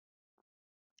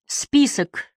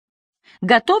Список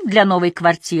готов для новой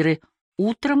квартиры?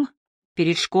 Утром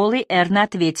перед школой Эрна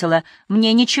ответила: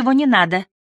 «Мне ничего не надо.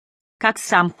 Как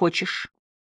сам хочешь».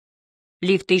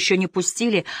 Лифты еще не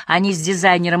пустили, они с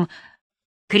дизайнером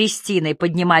Кристиной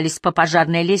поднимались по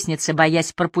пожарной лестнице,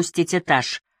 боясь пропустить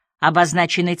этаж,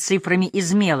 обозначенный цифрами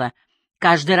из мела,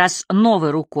 каждый раз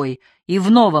новой рукой и в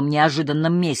новом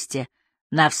неожиданном месте.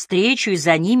 Навстречу и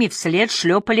за ними вслед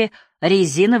шлепали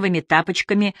резиновыми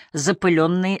тапочками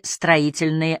запыленные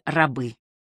строительные рабы.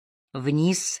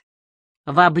 Вниз,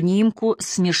 в обнимку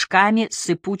с мешками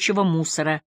сыпучего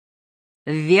мусора,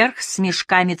 вверх с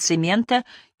мешками цемента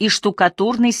и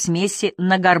штукатурной смеси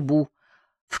на горбу.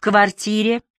 В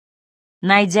квартире,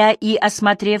 найдя и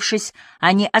осмотревшись,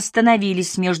 они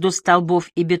остановились между столбов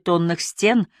и бетонных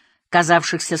стен,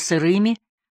 казавшихся сырыми,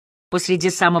 посреди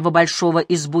самого большого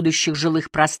из будущих жилых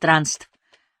пространств.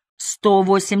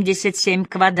 187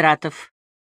 квадратов.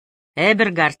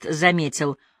 Эбергард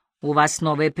заметил: «У вас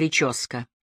новая прическа».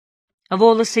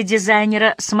 Волосы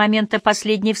дизайнера с момента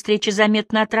последней встречи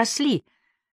заметно отросли,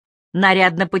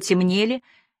 нарядно потемнели,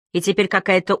 и теперь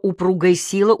какая-то упругая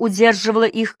сила удерживала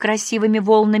их красивыми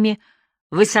волнами,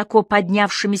 высоко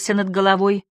поднявшимися над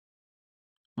головой.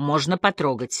 «Можно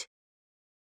потрогать».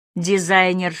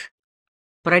 Дизайнер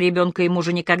про ребенка и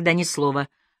мужа никогда ни слова,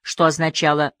 что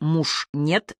означало «муж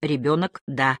нет, ребенок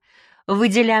да»,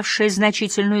 выделявшая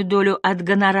значительную долю от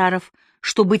гонораров,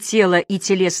 чтобы тело и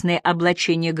телесные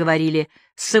облачения говорили: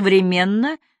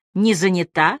 «современно, не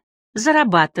занята,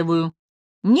 зарабатываю,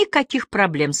 никаких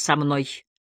проблем со мной».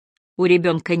 У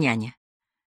ребенка няня.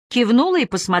 Кивнула и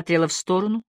посмотрела в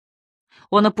сторону.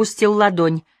 Он опустил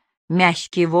ладонь,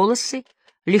 мягкие волосы,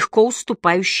 легко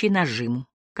уступающие нажиму,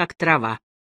 как трава.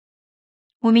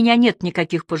 «У меня нет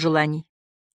никаких пожеланий.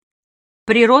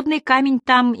 Природный камень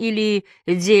там или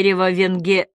дерево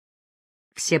венге...»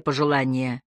 «Все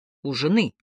пожелания у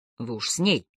жены, вы уж с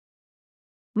ней.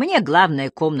 Мне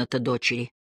главная комната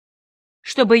дочери».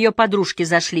 Чтобы ее подружки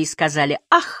зашли и сказали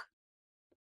 «ах!»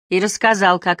 и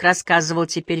рассказал, как рассказывал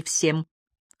теперь всем.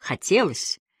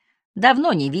 Хотелось.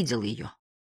 Давно не видел ее.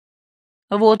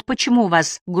 «Вот почему у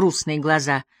вас грустные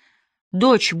глаза.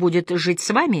 Дочь будет жить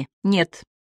с вами? Нет.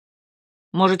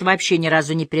 Может, вообще ни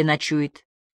разу не переночует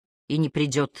и не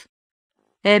придет».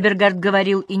 Эбергард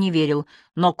говорил и не верил,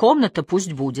 но комната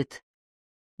пусть будет.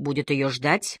 Будет ее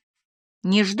ждать?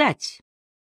 Не ждать.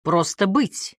 Просто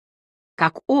быть.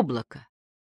 Как облако.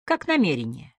 Как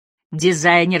намерение.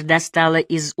 Дизайнер достала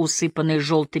из усыпанной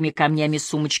желтыми камнями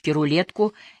сумочки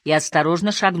рулетку и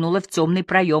осторожно шагнула в темный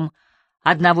проем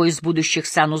одного из будущих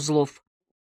санузлов.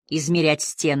 Измерять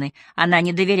стены она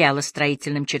не доверяла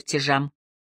строительным чертежам.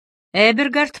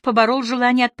 Эбергард поборол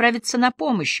желание отправиться на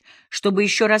помощь, чтобы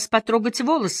еще раз потрогать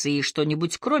волосы и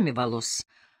что-нибудь кроме волос.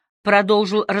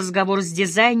 Продолжил разговор с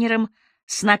дизайнером,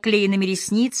 с наклеенными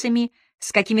ресницами,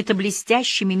 с какими-то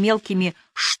блестящими мелкими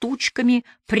штучками,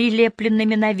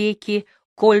 прилепленными навеки,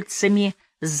 кольцами,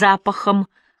 запахом,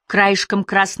 краешком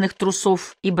красных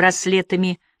трусов и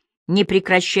браслетами,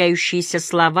 непрекращающиеся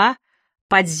слова.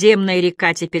 Подземная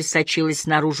река теперь сочилась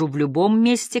наружу в любом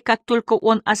месте, как только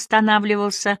он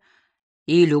останавливался,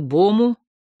 и любому,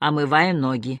 омывая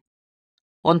ноги.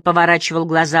 Он поворачивал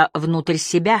глаза внутрь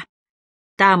себя.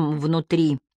 Там,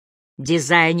 внутри,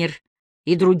 дизайнер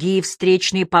и другие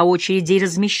встречные по очереди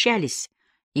размещались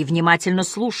и внимательно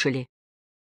слушали.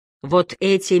 Вот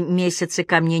эти месяцы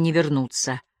ко мне не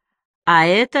вернутся. А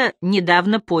это,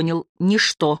 недавно понял,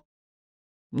 ничто.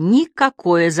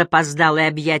 Никакое запоздалое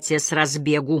объятие с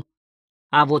разбегу.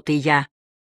 А вот и я.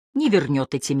 Не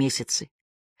вернет эти месяцы.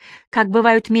 Как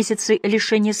бывают месяцы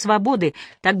лишения свободы,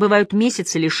 так бывают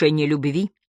месяцы лишения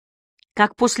любви.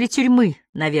 Как после тюрьмы,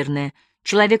 наверное,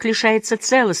 человек лишается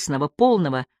целостного,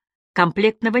 полного,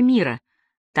 комплектного мира,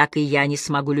 так и я не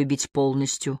смогу любить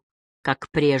полностью,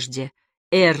 как прежде,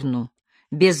 Эрну,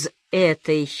 без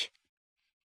этой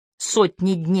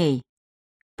сотни дней,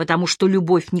 потому что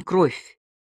любовь не кровь,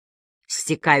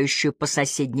 стекающую по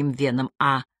соседним венам,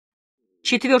 а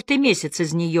 4-й месяц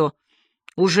из нее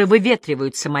уже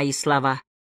выветриваются мои слова,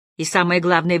 и самое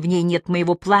главное, в ней нет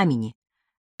моего пламени.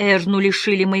 Эрну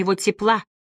лишили моего тепла,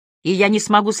 и я не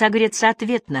смогу согреться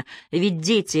ответно, ведь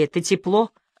дети — это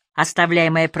тепло,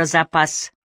 оставляемое про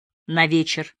запас на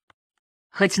вечер.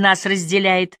 Хоть нас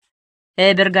разделяет,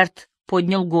 Эбергард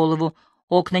поднял голову.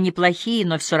 Окна неплохие,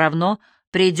 но все равно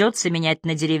придется менять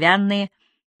на деревянные.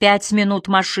 5 минут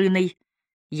машиной.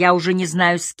 Я уже не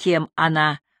знаю, с кем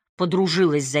она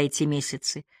подружилась за эти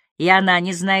месяцы, и она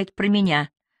не знает про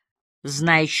меня,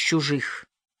 знает чужих,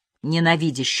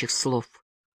 ненавидящих слов.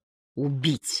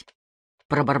 «Убить!» —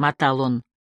 пробормотал он.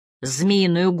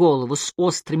 змеиную голову с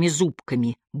острыми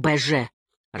зубками, БЖ,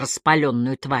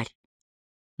 распаленную тварь.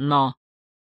 Но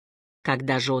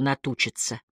когда же он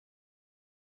отучится?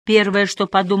 Первое, что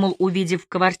подумал, увидев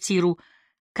квартиру,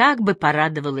 как бы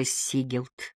порадовалась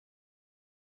Сигелд.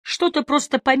 Что-то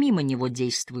просто помимо него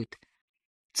действует.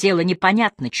 Тело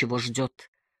непонятно чего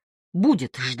ждет.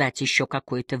 Будет ждать еще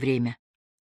какое-то время.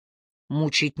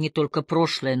 Мучает не только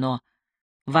прошлое, но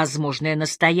возможное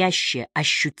настоящее,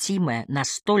 ощутимое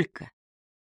настолько.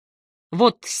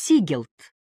 Вот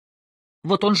Сигелд,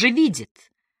 вот он же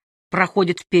видит,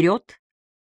 проходит вперед,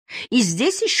 и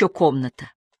здесь еще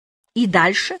комната, и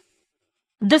дальше.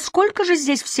 Да сколько же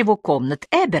здесь всего комнат,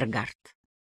 Эбергард?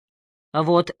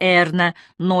 Вот Эрна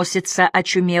носится,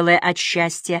 очумелая от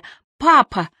счастья.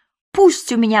 «Папа,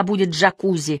 пусть у меня будет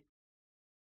джакузи!»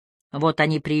 Вот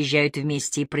они приезжают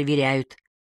вместе и проверяют,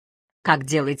 как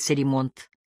делается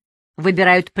ремонт.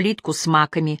 Выбирают плитку с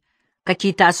маками,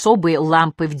 какие-то особые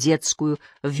лампы в детскую.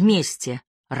 Вместе.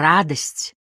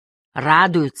 Радость.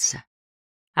 Радуются.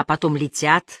 А потом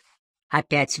летят.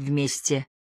 Опять вместе.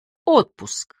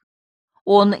 Отпуск.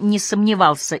 Он не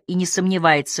сомневался и не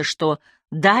сомневается, что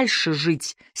дальше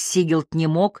жить Сигелд не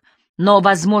мог, но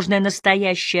возможное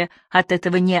настоящее от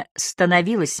этого не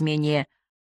становилось менее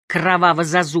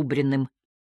кроваво-зазубренным,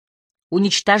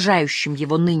 уничтожающим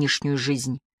его нынешнюю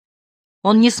жизнь.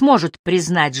 Он не сможет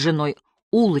признать женой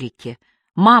Ульрике,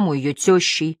 маму ее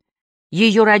тещей,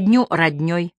 ее родню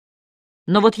родней.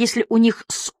 Но вот если у них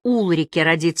с Ульрике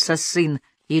родится сын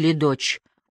или дочь,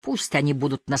 пусть они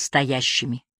будут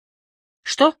настоящими.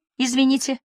 Что,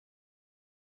 извините?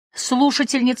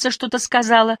 Слушательница что-то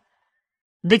сказала,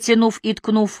 дотянув и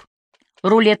ткнув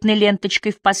рулетной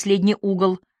ленточкой в последний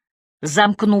угол,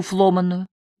 замкнув ломаную.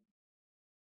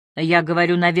 Я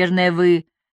говорю, наверное, вы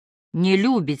не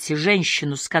любите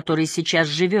женщину, с которой сейчас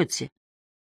живете,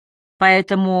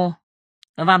 поэтому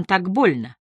вам так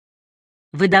больно.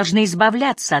 Вы должны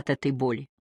избавляться от этой боли.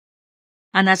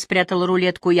 Она спрятала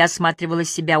рулетку и осматривала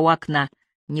себя у окна,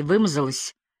 не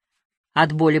вымазалась.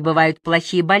 От боли бывают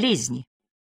плохие болезни.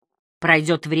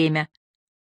 Пройдет время.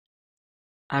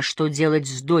 А что делать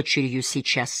с дочерью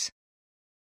сейчас?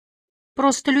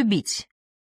 Просто любить.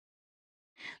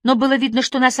 Но было видно,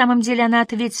 что на самом деле она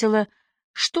ответила: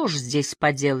 что ж здесь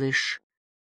поделаешь?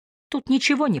 Тут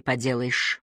ничего не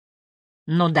поделаешь.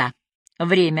 Ну да,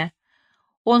 время.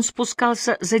 Он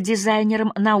спускался за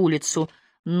дизайнером на улицу,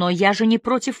 но я же не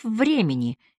против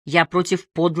времени, я против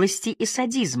подлости и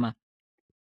садизма.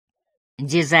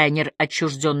 Дизайнер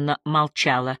отчужденно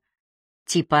молчала,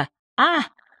 типа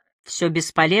все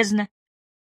бесполезно.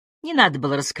 Не надо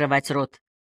было раскрывать рот.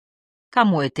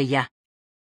 Кому это я?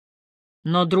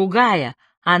 Но другая,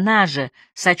 она же,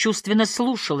 сочувственно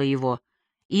слушала его,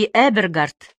 и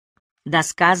Эбергард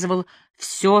досказывал: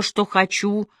 все, что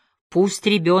хочу, пусть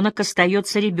ребенок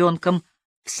остается ребенком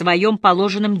в своем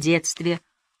положенном детстве,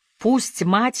 пусть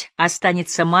мать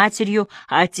останется матерью,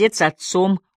 а отец —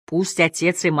 отцом, пусть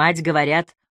отец и мать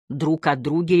говорят друг о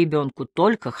друге ребенку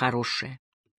только хорошее,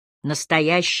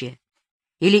 настоящее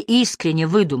или искренне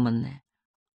выдуманное.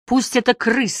 Пусть эта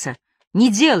крыса не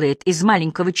делает из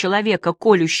маленького человека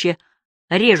колюще,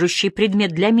 режущий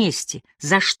предмет для мести.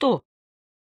 За что?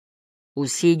 У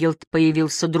Сигелд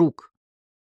появился друг.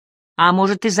 А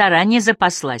может, и заранее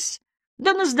запаслась?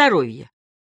 Да на здоровье.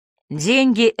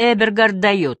 Деньги Эбергард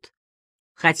дает,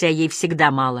 хотя ей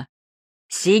всегда мало.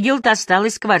 Сигелд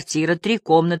осталась квартира, 3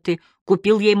 комнаты,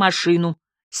 купил ей машину.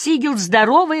 Сигелд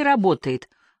здорова и работает,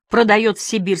 продает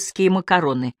сибирские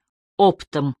макароны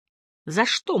оптом. За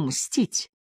что мстить?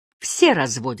 Все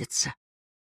разводятся.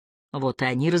 Вот и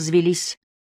они развелись.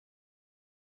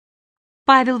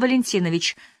 Павел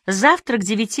Валентинович, завтра к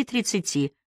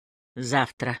 9:30.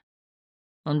 Завтра.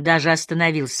 Он даже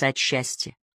остановился от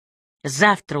счастья.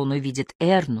 Завтра он увидит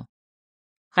Эрну.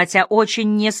 Хотя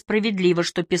очень несправедливо,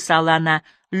 что писала она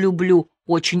 «люблю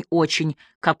очень-очень»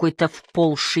 какой-то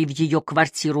вползшей в ее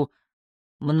квартиру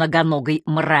многоногой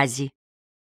мрази.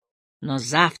 Но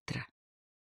завтра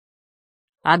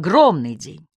огромный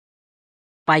день.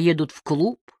 Поедут в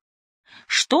клуб.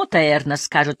 Что-то Эрна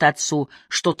скажет отцу,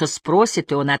 что-то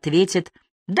спросит, и он ответит: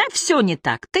 «Да все не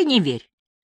так, ты не верь».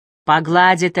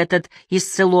 Погладит этот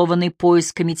исцелованный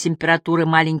поисками температуры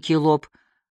маленький лоб,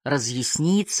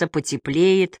 разъяснится,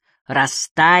 потеплеет,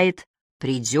 растает,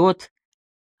 придет,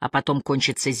 а потом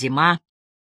кончится зима,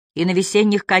 и на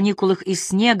весенних каникулах из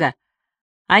снега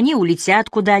они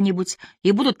улетят куда-нибудь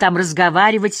и будут там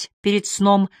разговаривать перед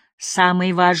сном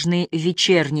самые важные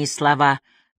вечерние слова,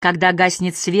 когда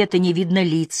гаснет свет и не видно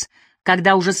лиц,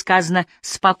 когда уже сказано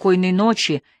 «спокойной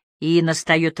ночи» и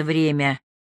настает время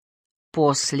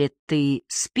после «ты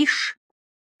спишь?»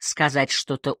 сказать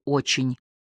что-то очень.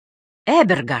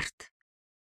 Эбергард.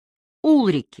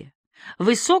 Ульрике,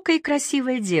 высокая и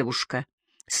красивая девушка,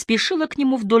 спешила к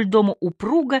нему вдоль дома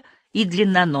упруго и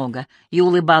длиннонога и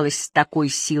улыбалась с такой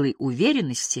силой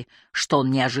уверенности, что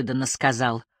он неожиданно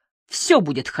сказал: «Все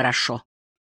будет хорошо».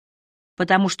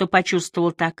 Потому что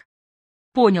почувствовал так,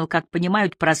 понял, как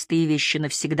понимают простые вещи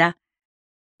навсегда.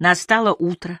 Настало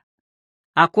утро,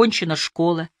 окончена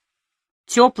школа,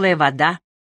 теплая вода,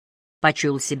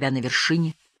 почуял себя на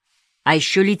вершине, а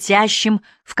еще летящим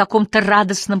в каком-то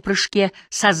радостном прыжке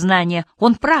сознания.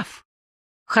 Он прав.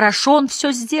 Хорошо он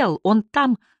все сделал, он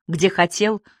там, где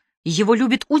хотел. Его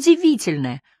любит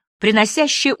удивительная,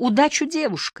 приносящая удачу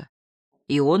девушка.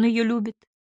 И он ее любит.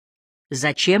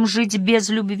 Зачем жить без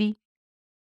любви?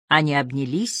 Они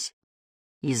обнялись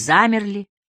и замерли,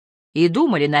 и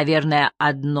думали, наверное,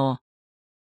 одно.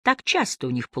 Так часто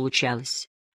у них получалось.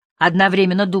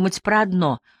 Одновременно думать про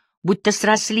одно, будто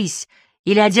срослись,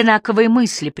 или одинаковые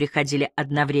мысли приходили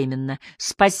одновременно.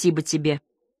 Спасибо тебе.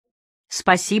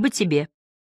 Спасибо тебе.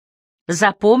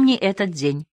 Запомни этот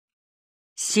день.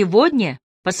 Сегодня,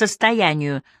 по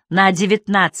состоянию на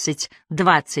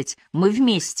 19:20, мы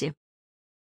вместе.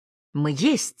 Мы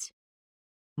есть.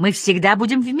 Мы всегда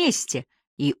будем вместе.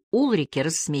 И Ульрике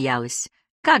рассмеялась.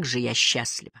 Как же я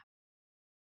счастлива.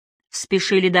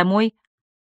 Спешили домой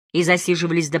и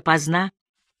засиживались допоздна,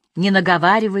 не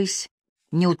наговариваясь,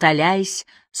 не утоляясь.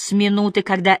 С минуты,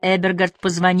 когда Эбергард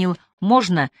позвонил: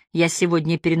 «Можно я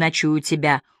сегодня переночую у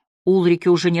тебя?» Ульрике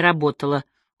уже не работала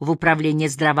в управлении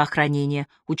здравоохранения,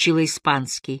 учила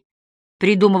испанский.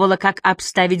 Придумывала, как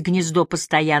обставить гнездо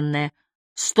постоянное.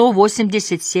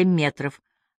 187 метров,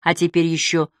 а теперь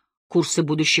еще курсы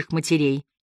будущих матерей,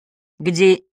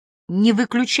 где не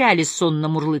выключали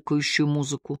сонно-мурлыкающую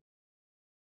музыку.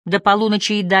 До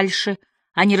полуночи и дальше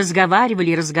они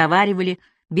разговаривали и разговаривали,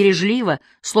 бережливо,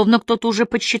 словно кто-то уже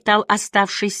подсчитал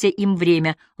оставшееся им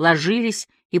время, ложились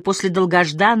и после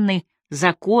долгожданной,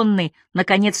 законной,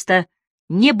 наконец-то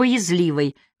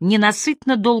небоязливой,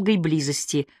 ненасытно долгой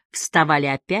близости вставали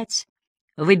опять,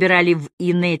 выбирали в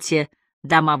инете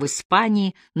дома в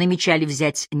Испании, намечали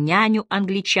взять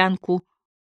няню-англичанку.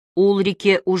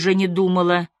 Ульрике уже не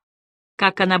думала,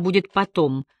 как она будет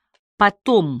потом.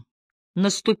 Потом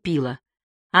наступило.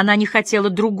 Она не хотела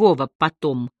другого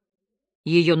потом.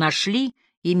 Ее нашли,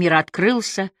 и мир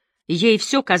открылся. Ей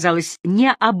все казалось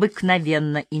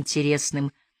необыкновенно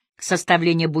интересным.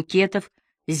 Составление букетов,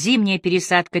 зимняя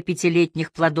пересадка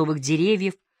 5-летних плодовых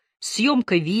деревьев,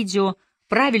 съемка видео,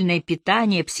 правильное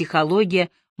питание,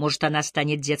 психология. Может, она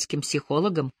станет детским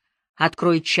психологом,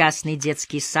 откроет частный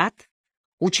детский сад,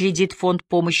 учредит фонд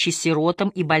помощи сиротам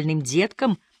и больным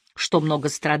деткам, что много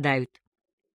страдают.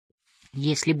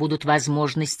 Если будут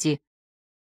возможности.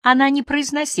 Она не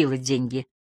произносила деньги,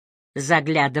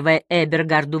 заглядывая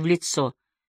Эбергарду в лицо.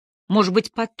 Может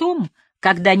быть, потом,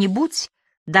 когда-нибудь,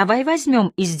 давай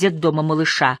возьмем из детдома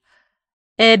малыша.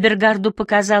 Эбергарду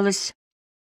показалось,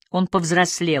 он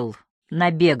повзрослел,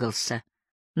 набегался,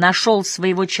 нашел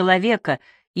своего человека,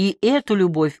 и эту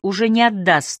любовь уже не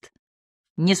отдаст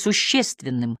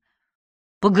несущественным,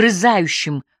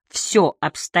 погрызающим все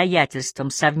обстоятельствам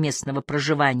совместного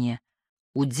проживания,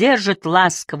 удержит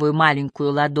ласковую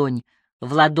маленькую ладонь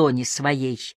в ладони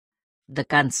своей до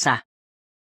конца.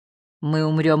 «Мы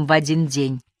умрем в один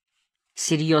день», —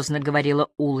 серьезно говорила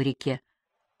Ульрике.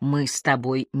 «Мы с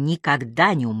тобой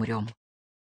никогда не умрем».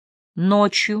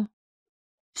 Ночью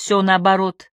все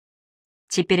наоборот.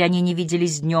 Теперь они не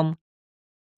виделись днем.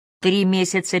 3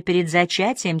 месяца перед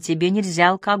зачатием тебе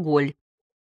нельзя алкоголь.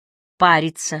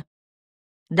 Париться.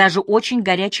 Даже очень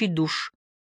горячий душ.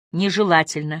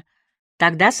 Нежелательно.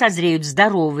 Тогда созреют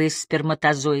здоровые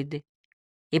сперматозоиды.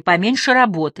 И поменьше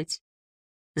работать.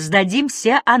 Сдадим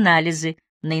все анализы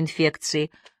на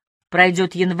инфекции.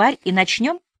 Пройдет январь и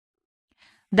начнем?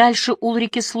 Дальше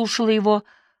Ульрике слушала его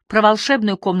про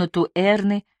волшебную комнату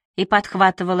Эрны и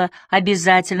подхватывала: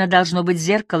 обязательно должно быть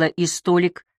зеркало и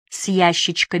столик с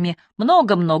ящичками,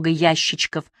 много-много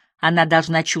ящичков. Она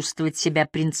должна чувствовать себя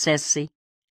принцессой.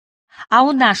 А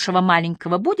у нашего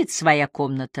маленького будет своя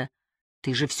комната?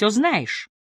 Ты же все знаешь.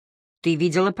 Ты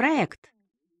видела проект.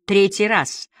 3-й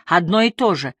раз. Одно и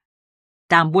то же.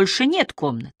 Там больше нет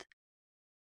комнат.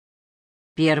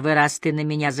 1-й раз ты на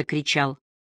меня закричал.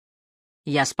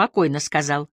 Я спокойно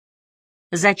сказал.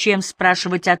 Зачем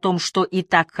спрашивать о том, что и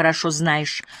так хорошо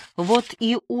знаешь? Вот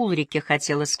и Ульрике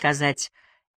хотела сказать: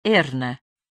 Эрна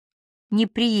не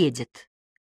приедет.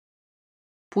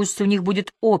 Пусть у них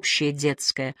будет общая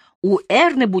детская, у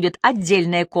Эрны будет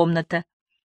отдельная комната.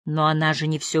 Но она же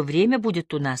не все время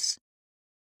будет у нас.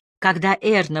 Когда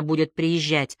Эрна будет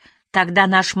приезжать, тогда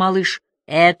наш малыш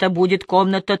Это будет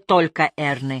комната только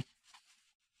Эрны.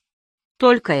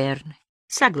 Только Эрны.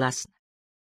 Согласна.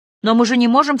 Но мы же не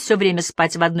можем все время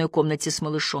спать в одной комнате с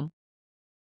малышом.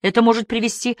 Это может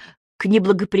привести к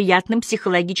неблагоприятным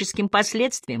психологическим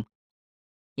последствиям,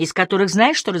 из которых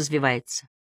знаешь, что развивается?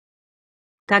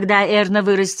 Когда Эрна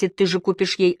вырастет, ты же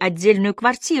купишь ей отдельную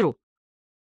квартиру,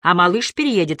 а малыш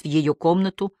переедет в ее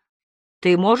комнату.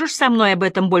 Ты можешь со мной об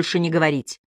этом больше не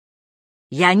говорить?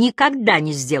 Я никогда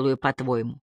не сделаю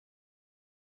по-твоему.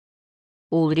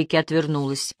 Ульрике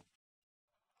отвернулась,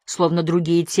 словно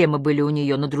другие темы были у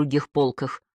нее на других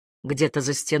полках, где-то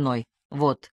за стеной.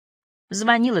 Вот,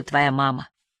 звонила твоя мама.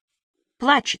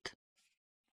 Плачет.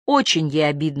 Очень ей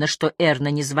обидно, что Эрна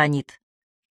не звонит.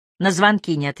 На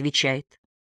звонки не отвечает.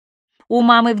 У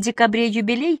мамы в декабре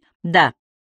юбилей? Да,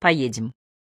 поедем.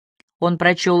 Он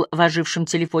прочел в ожившем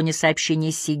телефоне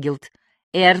сообщение Сигелд.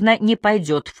 Эрна не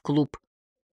пойдет в клуб.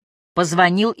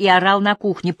 Позвонил и орал на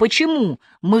кухне. Почему?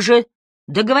 Мы же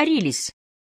договорились.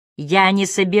 Я не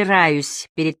собираюсь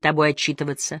перед тобой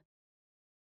отчитываться.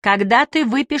 Когда ты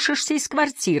выпишешься из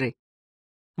квартиры?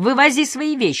 Вывози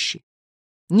свои вещи.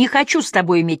 Не хочу с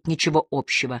тобой иметь ничего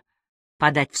общего.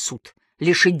 Подать в суд,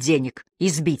 лишить денег,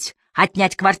 избить,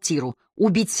 отнять квартиру,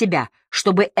 убить себя,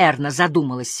 чтобы Эрна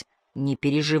задумалась. Не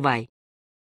переживай.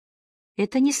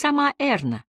 Это не сама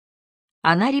Эрна.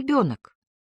 Она ребенок.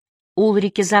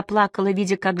 Ульрике заплакала,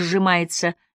 видя, как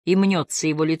сжимается и мнется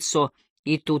его лицо.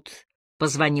 И тут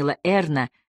позвонила Эрна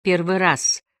первый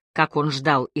раз, как он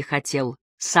ждал и хотел,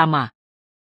 сама.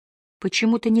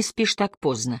 «Почему ты не спишь так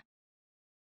поздно?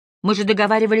 Мы же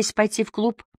договаривались пойти в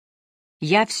клуб.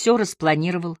 Я все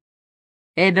распланировал».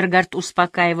 Эбергард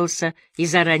успокаивался и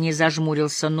заранее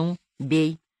зажмурился. «Ну,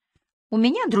 бей. У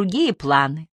меня другие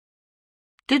планы.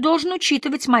 Ты должен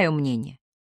учитывать мое мнение.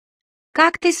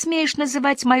 Как ты смеешь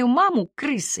называть мою маму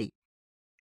крысой?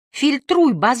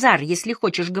 Фильтруй базар, если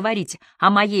хочешь говорить о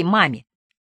моей маме.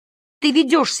 Ты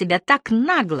ведешь себя так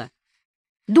нагло.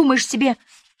 Думаешь, тебе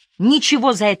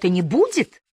ничего за это не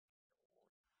будет?»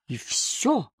 И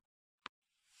все.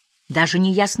 Даже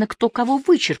не ясно, кто кого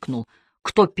вычеркнул,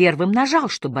 кто первым нажал,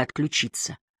 чтобы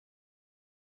отключиться.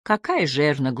 «Какая же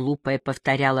Эрна глупая», —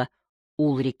 повторяла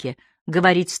Ульрике, —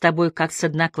 «говорить с тобой, как с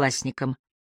одноклассником.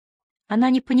 Она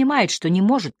не понимает, что не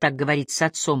может так говорить с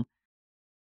отцом.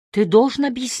 Ты должен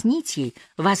объяснить ей,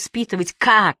 воспитывать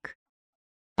как?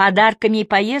 Подарками и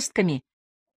поездками?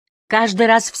 Каждый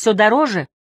раз все дороже?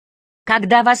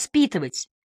 Когда воспитывать?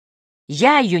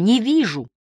 Я ее не вижу».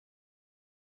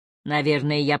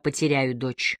 «Наверное, я потеряю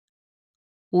дочь».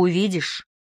 «Увидишь,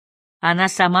 она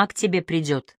сама к тебе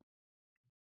придет».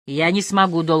 «Я не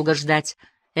смогу долго ждать».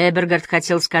 Эбергард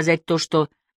хотел сказать то, что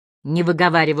не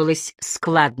выговаривалось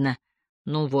складно.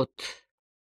 Ну вот.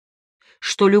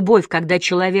 Что любовь, когда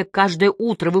человек каждое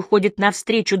утро выходит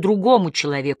навстречу другому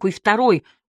человеку, и второй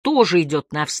тоже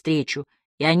идет навстречу,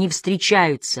 и они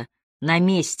встречаются на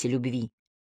месте любви.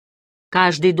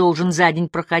 Каждый должен за день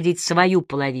проходить свою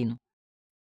половину.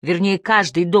 Вернее,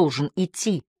 каждый должен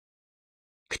идти.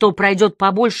 Кто пройдет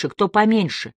побольше, кто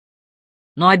поменьше.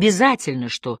 Но обязательно,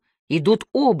 что идут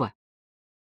оба.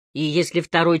 И если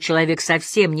второй человек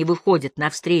совсем не выходит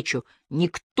навстречу,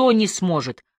 никто не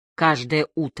сможет каждое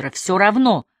утро все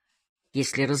равно,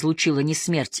 если разлучила не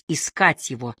смерть, искать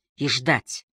его и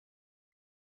ждать.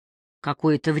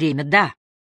 Какое-то время — да.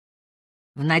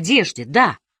 В надежде —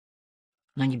 да.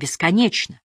 Но не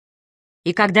бесконечно.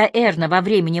 И когда Эрна во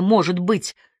времени, может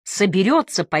быть,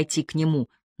 соберется пойти к нему,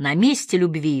 на месте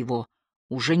любви его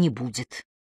уже не будет.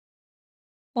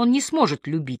 Он не сможет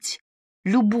любить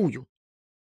любую,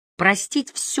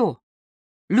 простить все,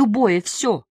 любое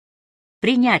все,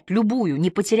 принять любую, не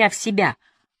потеряв себя.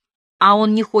 А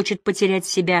он не хочет потерять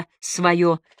себя,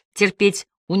 свое, терпеть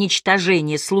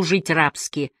уничтожение, служить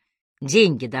рабски,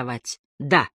 деньги давать,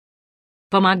 да,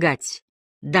 помогать,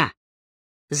 да,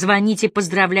 звонить и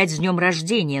поздравлять с днем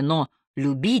рождения, но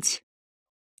любить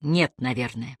нет,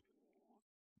 наверное.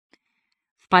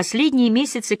 В последние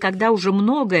месяцы, когда уже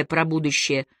многое про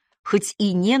будущее, хоть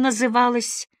и не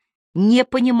называлось, не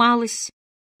понималось,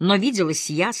 но виделось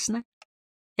ясно,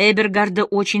 Эбергарда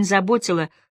очень заботило,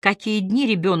 какие дни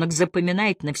ребенок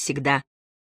запоминает навсегда.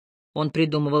 Он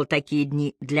придумывал такие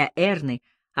дни для Эрны,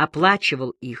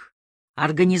 оплачивал их,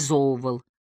 организовывал,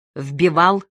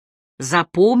 вбивал,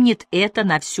 запомнит это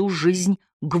на всю жизнь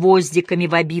гвоздиками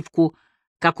в обивку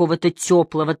какого-то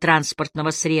теплого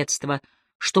транспортного средства,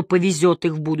 что повезет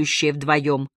их в будущее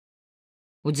вдвоем.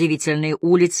 Удивительные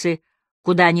улицы,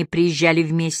 куда они приезжали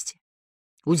вместе,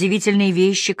 удивительные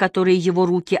вещи, которые его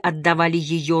руки отдавали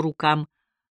ее рукам,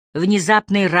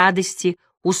 внезапные радости,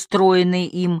 устроенные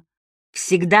им,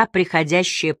 всегда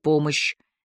приходящая помощь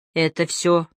 — это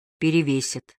все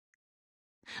перевесит.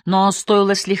 Но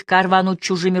стоило слегка рвануть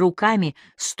чужими руками,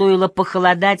 стоило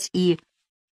похолодать, и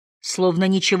словно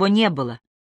ничего не было,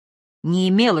 не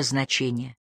имело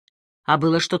значения, а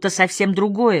было что-то совсем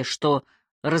другое, что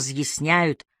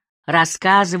разъясняют,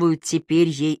 рассказывают теперь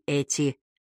ей эти,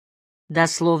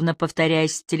 дословно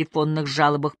повторяясь в телефонных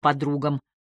жалобах подругам,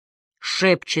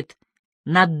 шепчет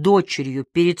над дочерью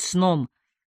перед сном,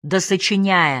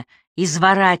 досочиняя,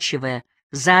 изворачивая,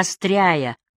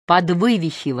 заостряя,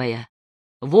 подвывихивая.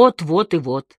 Вот, вот и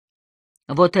вот.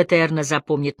 Вот это Эрна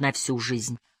запомнит на всю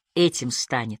жизнь. Этим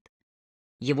станет.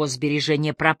 Его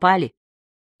сбережения пропали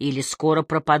или скоро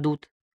пропадут.